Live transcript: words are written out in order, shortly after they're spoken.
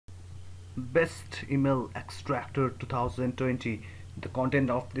Best email extractor 2020. The content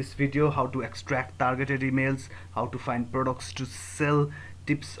of this video: how to extract targeted emails, how to find products to sell,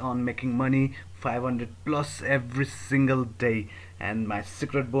 tips on making money, 500 plus every single day, and my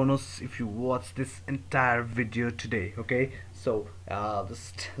secret bonus if you watch this entire video today. Okay, so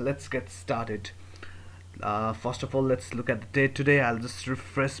just let's get started. First of all, let's look at the date today. I'll just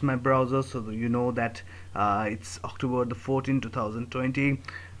refresh my browser so that you know that it's October the 14th 2020.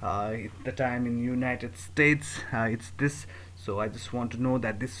 The time in United States, it's this. So I just want to know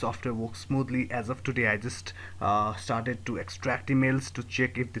that this software works smoothly. As of today, I just started to extract emails to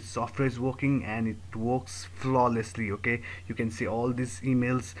check if this software is working, and it works flawlessly. Okay, you can see all these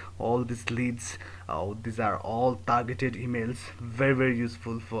emails, all these leads. These are all targeted emails, very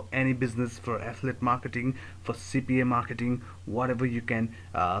useful for any business, for affiliate marketing, for CPA marketing, whatever you can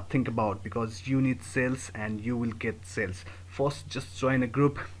think about, because you need sales and you will get sales. First, just join a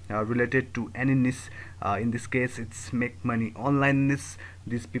group related to any niche. In this case, it's make money online niche.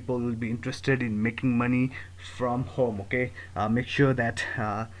 These people will be interested in making money from home. Okay, make sure that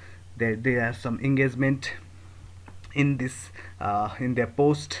there are some engagement in this in their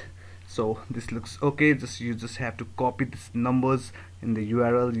post. So this looks okay. You just have to copy this numbers in the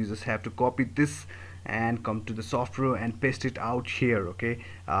URL. You just have to copy this and come to the software and paste it out here. Okay,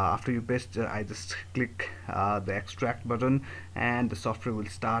 after you paste, I just click the extract button, and the software will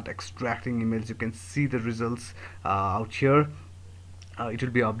start extracting emails. You can see the results out here. It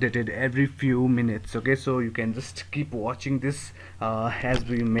will be updated every few minutes. Okay, so you can just keep watching this as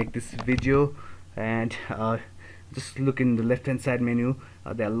we make this video. And just look in the left hand side menu.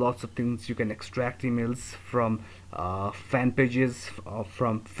 There are lots of things you can extract emails from. Fan pages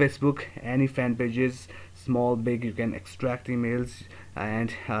from Facebook, any fan pages, small, big, you can extract emails.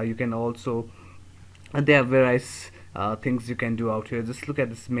 And you can also there are various things you can do out here. Just look at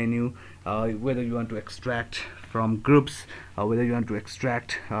this menu. Whether you want to extract from groups, whether you want to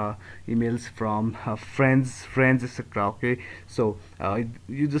extract emails from friends, etc. Okay, so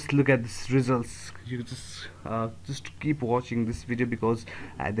you just look at this results. You just keep watching this video, because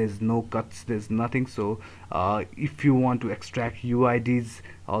there's no cuts, there's nothing. So if you want to extract UIDs,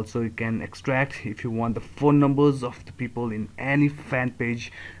 also you can extract. If you want the phone numbers of the people in any fan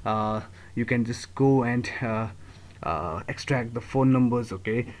page, you can just go and extract the phone numbers.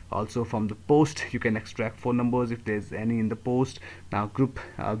 Okay, also from the post you can extract phone numbers if there's any in the post. Now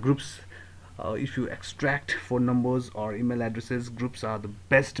groups, if you extract phone numbers or email addresses, groups are the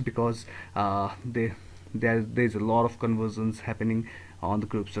best, because there's a lot of conversions happening on the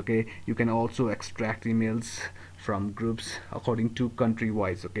groups. Okay, you can also extract emails from groups according to country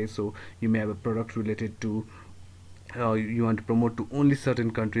wise. Okay, so you may have a product related to you want to promote to only certain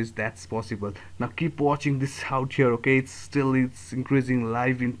countries. That's possible. Now keep watching this out here. Okay, it's increasing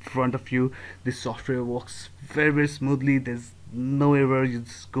live in front of you. This software works very smoothly. There's no error. You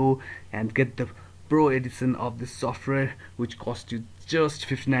just go and get the pro edition of this software, which costs you just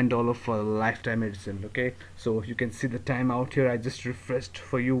 $59 for a lifetime edition. Okay, so you can see the time out here. I just refreshed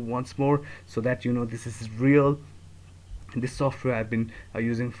for you once more so that you know this is real. This software I've been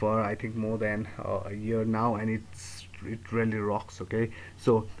using for I think more than a year now, and it really rocks. Okay,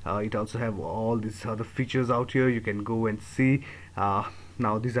 so it also have all these other features out here. You can go and see.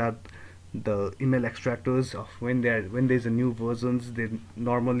 Now these are the email extractors of when there's a new versions. They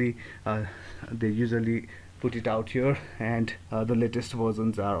usually put it out here, and the latest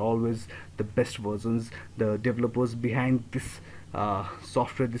versions are always the best versions. The developers behind this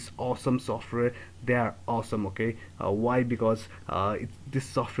software, this awesome software, they are awesome. Okay, why? Because this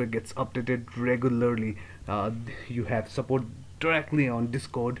software gets updated regularly. You have support directly on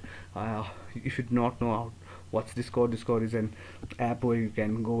Discord. If you do not know what's Discord is an app where you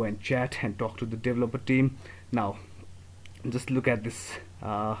can go and chat and talk to the developer team. Now just look at this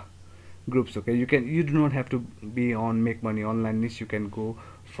groups. Okay, you do not have to be on make money online niche. You can go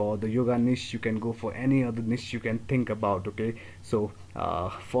for the yoga niche, you can go for any other niche you can think about. Okay, so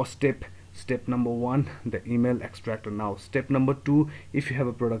first step number one, the email extractor. Now step number two, if you have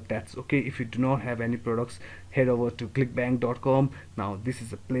a product, that's okay. If you do not have any products, head over to clickbank.com. now this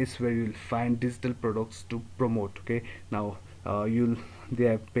is a place where you'll find digital products to promote. Okay, now they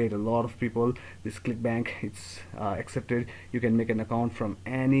have paid a lot of people. This Clickbank, it's accepted. You can make an account from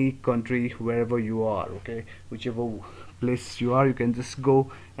any country, wherever you are. Okay, whichever place you are, you can just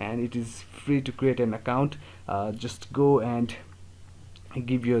go, and it is free to create an account. Just go and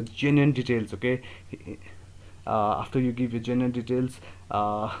give your genuine details. Okay, after you give your genuine details,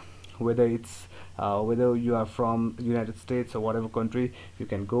 whether you are from United States or whatever country. You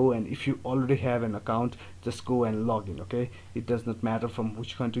can go, and if you already have an account, just go and log in. Okay, it does not matter from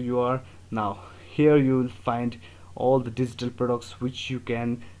which country you are. Now here you will find all the digital products which you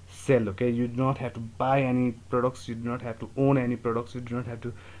can sell. Okay, you do not have to buy any products, you do not have to own any products, you do not have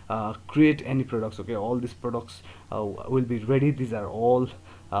to create any products. Okay, all these products will be ready. These are all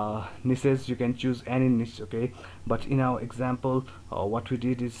niches. You can choose any niche. Okay, but in our example, what we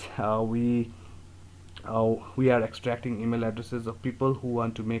did is we are extracting email addresses of people who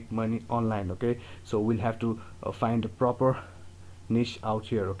want to make money online. Okay, so we'll have to find a proper niche out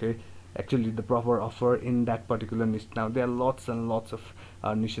here. Okay, actually the proper offer in that particular niche. Now there are lots and lots of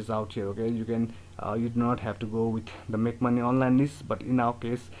niches out here. Okay, you do not have to go with the make money online niche, but in our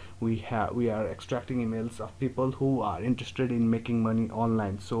case we are extracting emails of people who are interested in making money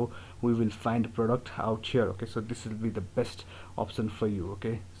online, so we will find a product out here. Okay, so this will be the best option for you.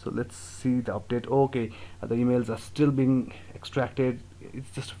 Okay, so let's see the update. Okay, the emails are still being extracted. It's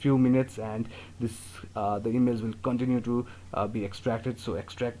just a few minutes, and this the emails will continue to be extracted. So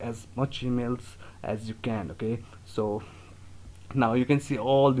extract as much emails as you can. Okay, so now you can see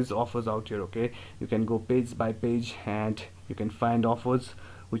all these offers out here. Okay, you can go page by page and you can find offers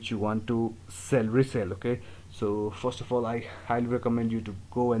which you want to resell. Okay, so first of all, I highly recommend you to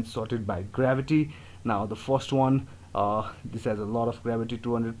go and sort it by gravity. Now the first one, this has a lot of gravity,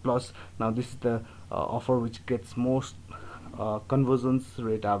 200 plus. Now this is the offer which gets most conversions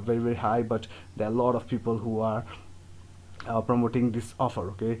rate are very high, but there are a lot of people who are promoting this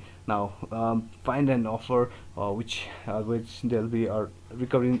offer. Okay, now find an offer which there'll be a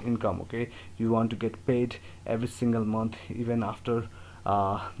recurring income. Okay, you want to get paid every single month even after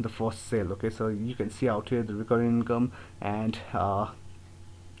the first sale. Okay, so you can see out here the recurring income and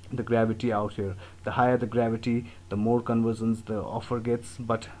the gravity out here. The higher the gravity, the more conversions the offer gets,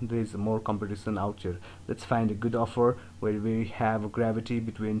 but there is more competition out here. Let's find a good offer where we have a gravity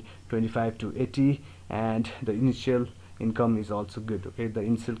between 25 to 80 and the initial income is also good. Okay, the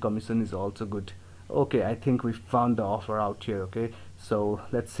initial commission is also good. Okay, I think we found the offer out here. Okay, so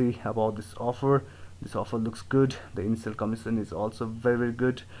let's see about this offer. This offer looks good. The initial commission is also very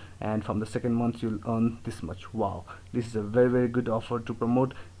good, and from the second month you'll earn this much. Wow, this is a very good offer to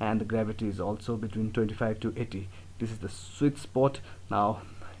promote, and the gravity is also between 25 to 80. This is the sweet spot. Now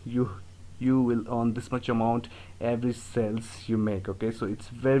you will earn this much amount every sales you make. Okay, so it's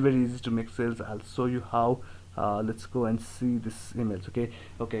very easy to make sales. I'll show you how. Let's go and see this emails.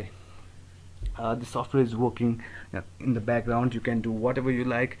 Okay, the software is working in the background. You can do whatever you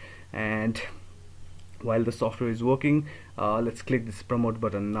like, and while the software is working, let's click this promote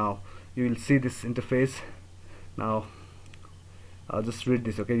button. Now you will see this interface. Now just read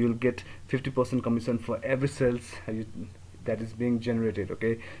this. Okay, you'll get 50% commission for every sales that is being generated.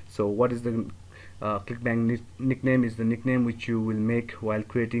 Okay, so what is the Clickbank nickname is the nickname which you will make while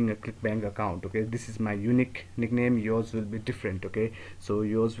creating a Clickbank account. Okay, this is my unique nickname. Yours will be different. Okay, so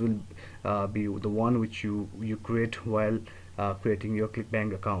yours will be the one which you create while creating your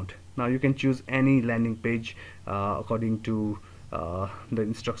Clickbank account. Now you can choose any landing page according to the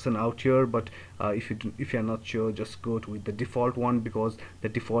instruction out here, but if you're not sure, just go with the default one, because the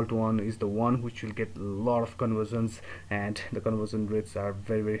default one is the one which will get a lot of conversions, and the conversion rates are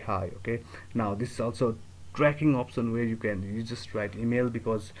very high. Okay, now this is also tracking option where you just write email,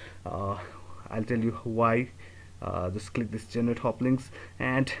 because I'll tell you why. Just click this generate hop links,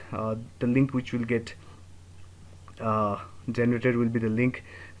 and the link which will get generated will be the link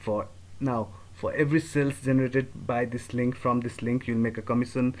for every sales generated by this link. From this link you'll make a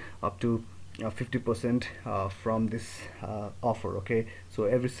commission up to 50% from this offer. Okay, so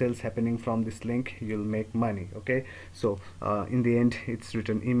every sales happening from this link you'll make money. Okay, so in the end it's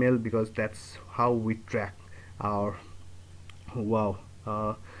written email, because that's how we track our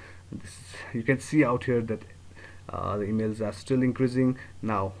you can see out here that the emails are still increasing.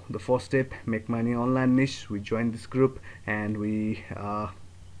 Now the first step, make money online niche. We joined this group and we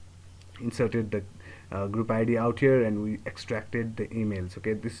inserted the group ID out here, and we extracted the emails.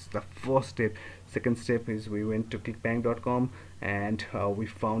 Okay, this is the first step. Second step is we went to clickbank.com and we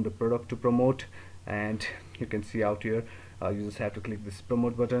found a product to promote, and you can see out here you just have to click this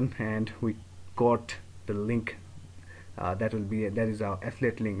promote button, and we got the link. That is our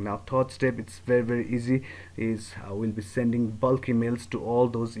affiliate link. Now third step, it's very easy, is we'll be sending bulk emails to all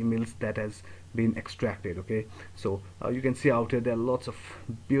those emails that has been extracted. Okay, so you can see out here there are lots of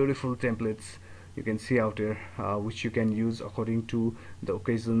beautiful templates you can see out here which you can use according to the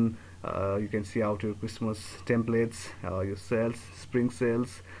occasion you can see out your Christmas templates, your sales, spring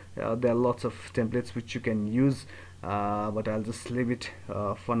sales. There are lots of templates which you can use, but I'll just leave it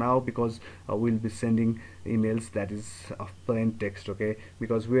for now, because we'll be sending emails that is of plain text, okay,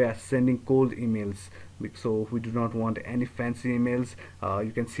 because we are sending cold emails, so we do not want any fancy emails.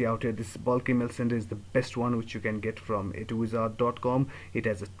 You can see out here this bulk email sender is the best one which you can get from atowizard.com. It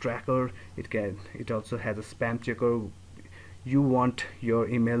has a tracker, it also has a spam checker. You want your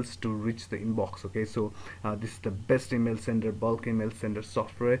emails to reach the inbox, okay, so this is the best email sender, bulk email sender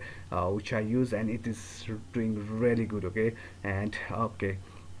software which I use, and it is doing really good, okay. And okay,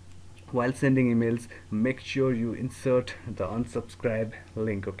 while sending emails, make sure you insert the unsubscribe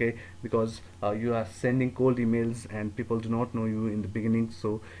link, okay, because you are sending cold emails and people do not know you in the beginning,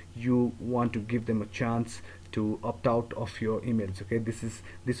 so you want to give them a chance to opt out of your emails, okay.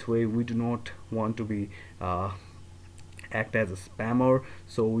 This way we do not want to be act as a spammer,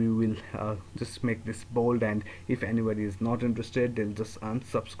 so we will just make this bold, and if anybody is not interested, they'll just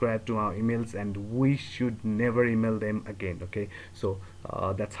unsubscribe to our emails and we should never email them again, okay. So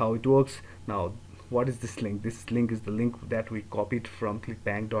that's how it works. Now, what is this link? This link is the link that we copied from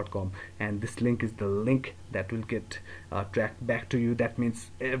clickbank.com, and this link is the link that will get tracked back to you. That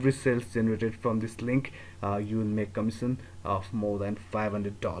means every sales generated from this link, you will make commission of more than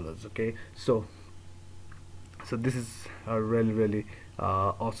 $500, okay. So this is a really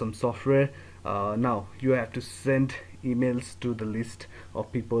awesome software. Now you have to send emails to the list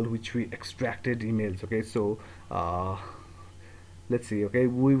of people which we extracted emails, okay. So let's see, okay,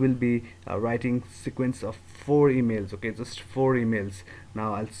 we will be writing sequence of 4 emails, okay, just 4 emails.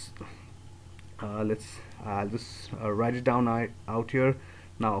 Now I'll just write it down out here.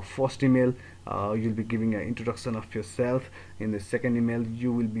 Now, first email, you'll be giving an introduction of yourself. In the second email,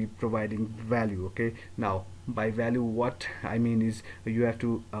 you will be providing value, okay. Now, by value, what I mean is you have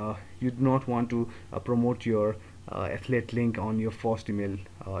to you do not want to promote your affiliate link on your first email.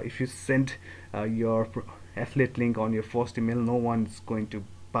 If you send your affiliate link on your first email, no one is going to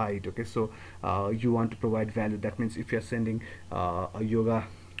buy it, okay. So you want to provide value. That means if you're sending a yoga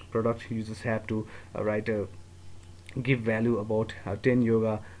product, you just have to write a give value about 10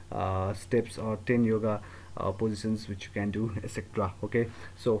 yoga steps or 10 yoga positions which you can do, etc, okay.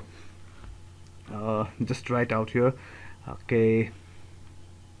 So just write out here, okay,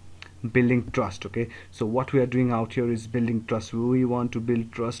 building trust, okay. So what we are doing out here is building trust. We want to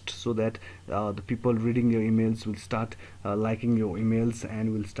build trust so that the people reading your emails will start liking your emails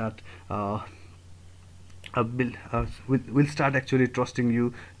and will start will start actually trusting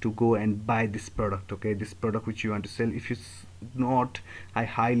you to go and buy this product, okay, this product which you want to sell. If you not, I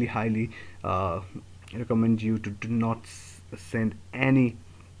highly recommend you to do not send any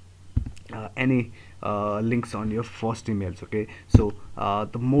links on your first emails, okay. So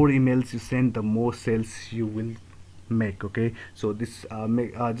the more emails you send, the more sales you will make, okay. So this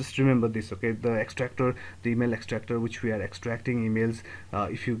just remember this, okay, the extractor, the email extractor which we are extracting emails,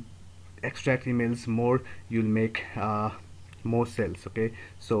 if you extract emails more, you'll make more sales, okay.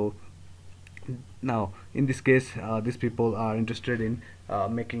 So now in this case, these people are interested in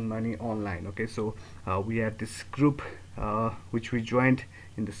making money online, okay. So we have this group which we joined.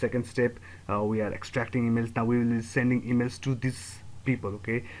 In the second step, we are extracting emails. Now we will be sending emails to these people,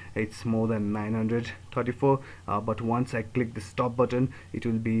 okay. It's more than 934, but once I click the stop button, it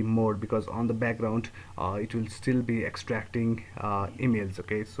will be more, because on the background it will still be extracting emails,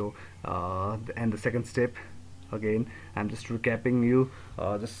 okay. So and the second step, again I'm just recapping you,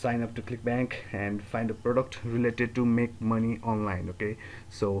 just sign up to Clickbank and find a product related to make money online, okay.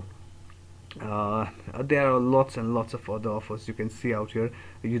 So there are lots and lots of other offers you can see out here.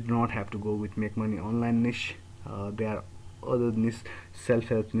 You do not have to go with make money online niche. There are other niche,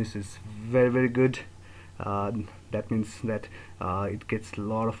 self-help niche is very good. That means that it gets a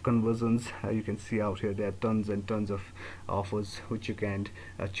lot of conversions. You can see out here there are tons and tons of offers which you can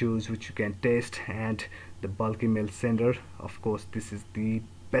choose, which you can test. And the bulk email sender, of course, this is the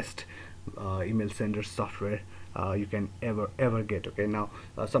best email sender software you can ever get, okay. Now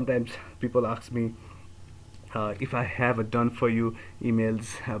sometimes people ask me if I have a done for you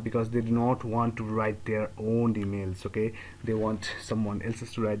emails, because they do not want to write their own emails, okay. They want someone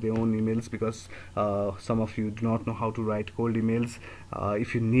else's to write their own emails, because some of you do not know how to write cold emails.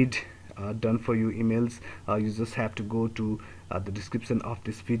 If you need done for you emails, you just have to go to the description of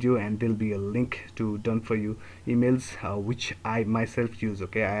this video, and there'll be a link to done for you emails, which I myself use,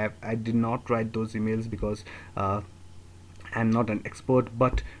 okay. I did not write those emails because I'm not an expert,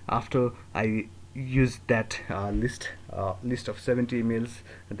 but after I used that list of 70 emails.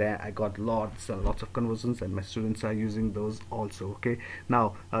 Then I got lots and lots of conversions, and my students are using those also. Okay,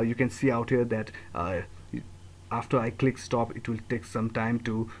 now you can see out here that after I click stop, it will take some time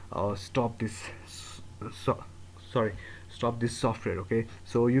to stop this sorry, stop this software. Okay,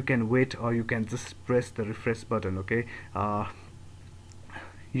 so you can wait, or you can just press the refresh button. Okay,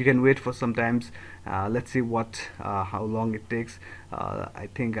 you can wait for some times. Let's see what how long it takes. I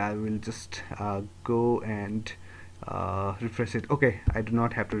think I will just go and refresh it. Okay, I do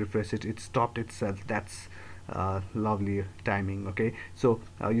not have to refresh it, it stopped itself. That's lovely timing. Okay, so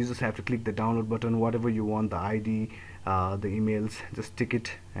you just have to click the download button, whatever you want, the ID, the emails, just tick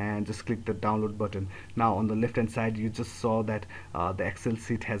it and just click the download button. Now on the left hand side you just saw that the Excel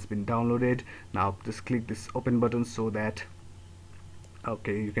sheet has been downloaded. Now just click this open button so that,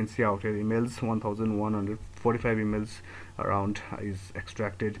 okay, you can see out here emails, 1145 emails around is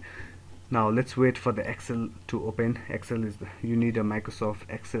extracted. Now let's wait for the Excel to open. Excel is you need a Microsoft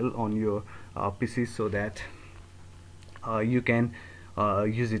Excel on your PC so that you can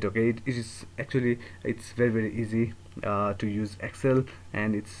use it. Okay, it is actually, it's very easy to use Excel,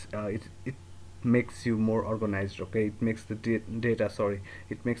 and it makes you more organized. Okay, it makes the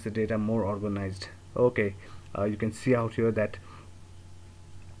data more organized. Okay, you can see out here that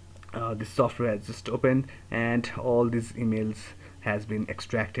this software has just opened, and all these emails has been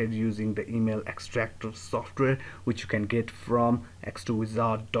extracted using the email extractor software, which you can get from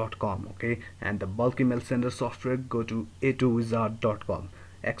x2wizard.com. okay, and the bulk email sender software, go to a2wizard.com.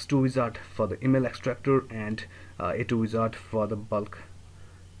 x2wizard for the email extractor, and a2wizard for the bulk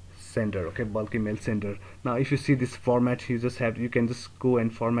sender. Okay, bulk email sender. Now if you see this format, you can just go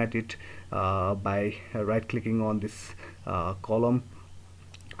and format it by right clicking on this column,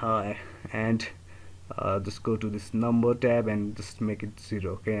 and just go to this number tab and just make it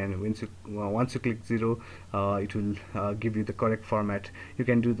 0. Okay, and once you click 0, it will give you the correct format. You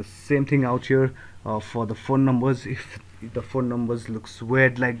can do the same thing out here for the phone numbers. If the phone numbers looks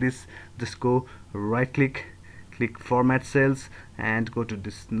weird like this, just go right click format cells and go to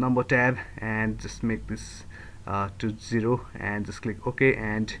this number tab and just make this to 0 and just click OK,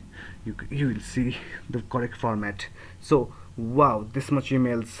 and you will see the correct format. So wow, this much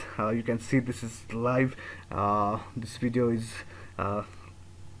emails. You can see this is live. This video is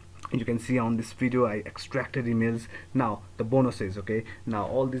you can see on this video I extracted emails. Now the bonuses. Okay, now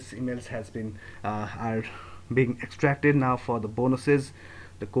all these emails has been are being extracted. Now for the bonuses,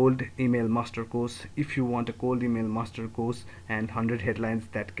 the cold email master course. If you want a cold email master course and 100 headlines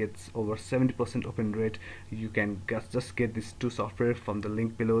that gets over 70% open rate, you can just get these two software from the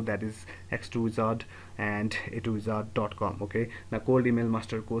link below, that is x2wizard and a2wizard.com. okay, now cold email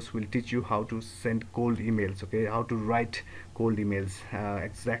master course will teach you how to send cold emails. Okay, how to write cold emails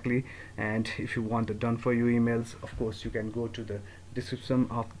exactly. And if you want the done for you emails, of course you can go to the description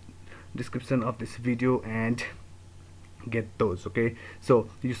of this video and get those. Okay, so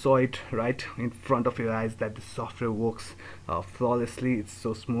you saw it right in front of your eyes that the software works flawlessly. It's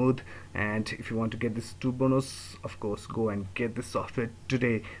so smooth, and if you want to get this 2 bonus, of course go and get this software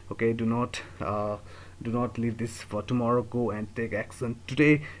today. Okay, do not leave this for tomorrow. Go and take action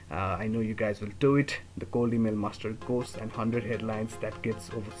today. I know you guys will do it. The cold email master course and 100 headlines that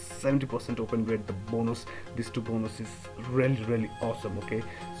gets over 70% open rate, the bonus, these 2 bonus is really awesome. Okay,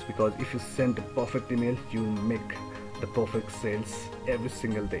 it's because if you send the perfect email, you make the perfect sales every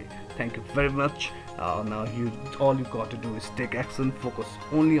single day. Thank you very much. Now all you got to do is take action, focus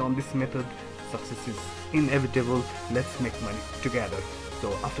only on this method. Success is inevitable. Let's make money together.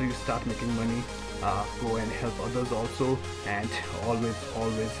 So after you start making money, go and help others also, and always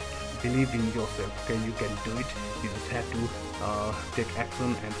believe in yourself. Okay, you can do it. You just have to take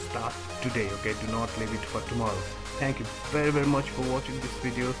action and start today. Okay, do not leave it for tomorrow. Thank you very much for watching this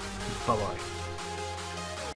video. Bye bye.